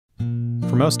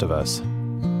For most of us,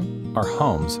 our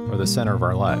homes are the center of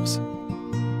our lives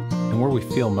and where we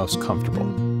feel most comfortable.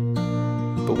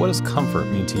 But what does comfort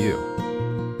mean to you?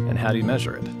 And how do you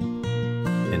measure it?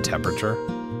 In temperature?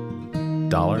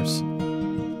 Dollars?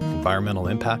 Environmental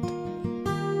impact?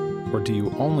 Or do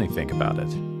you only think about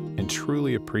it and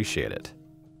truly appreciate it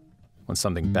when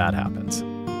something bad happens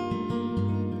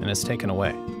and it's taken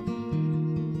away?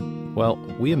 Well,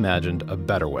 we imagined a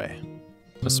better way,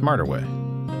 a smarter way,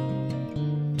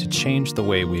 to change the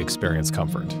way we experience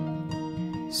comfort.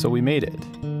 So we made it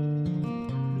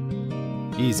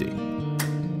easy,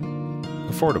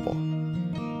 affordable,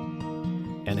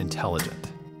 and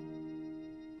intelligent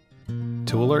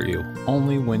to alert you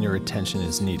only when your attention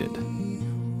is needed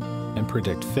and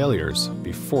predict failures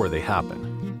before they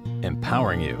happen,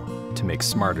 empowering you to make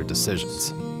smarter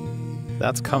decisions.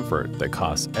 That's comfort that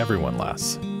costs everyone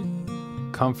less.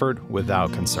 Comfort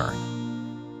without concern.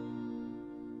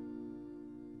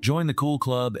 Join the cool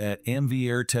club at MV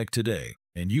AirTech today,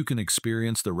 and you can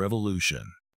experience the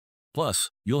revolution. Plus,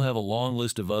 you'll have a long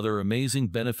list of other amazing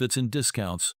benefits and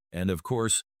discounts, and of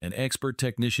course, an expert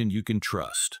technician you can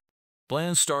trust.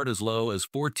 Plans start as low as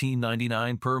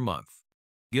 $14.99 per month.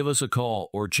 Give us a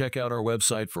call or check out our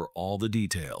website for all the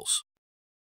details.